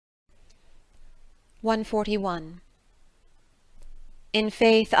141. In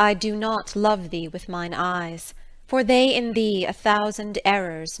faith I do not love thee with mine eyes, for they in thee 1,000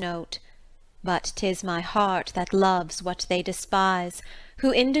 errors note. But 'tis my heart that loves what they despise,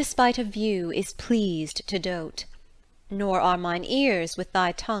 who in despite of view is pleased to dote. Nor are mine ears with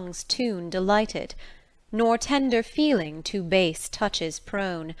thy tongue's tune delighted, nor tender feeling to base touches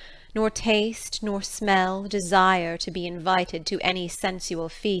prone, nor taste, nor smell, desire to be invited to any sensual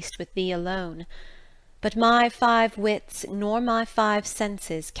feast with thee alone. But my 5 wits nor my 5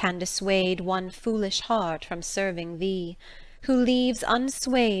 senses can dissuade one foolish heart from serving thee, who leaves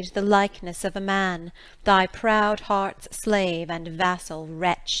unswayed the likeness of a man, thy proud heart's slave and vassal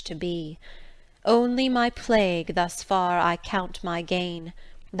wretch to be. Only my plague thus far I count my gain,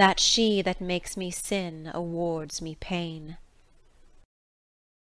 that she that makes me sin awards me pain.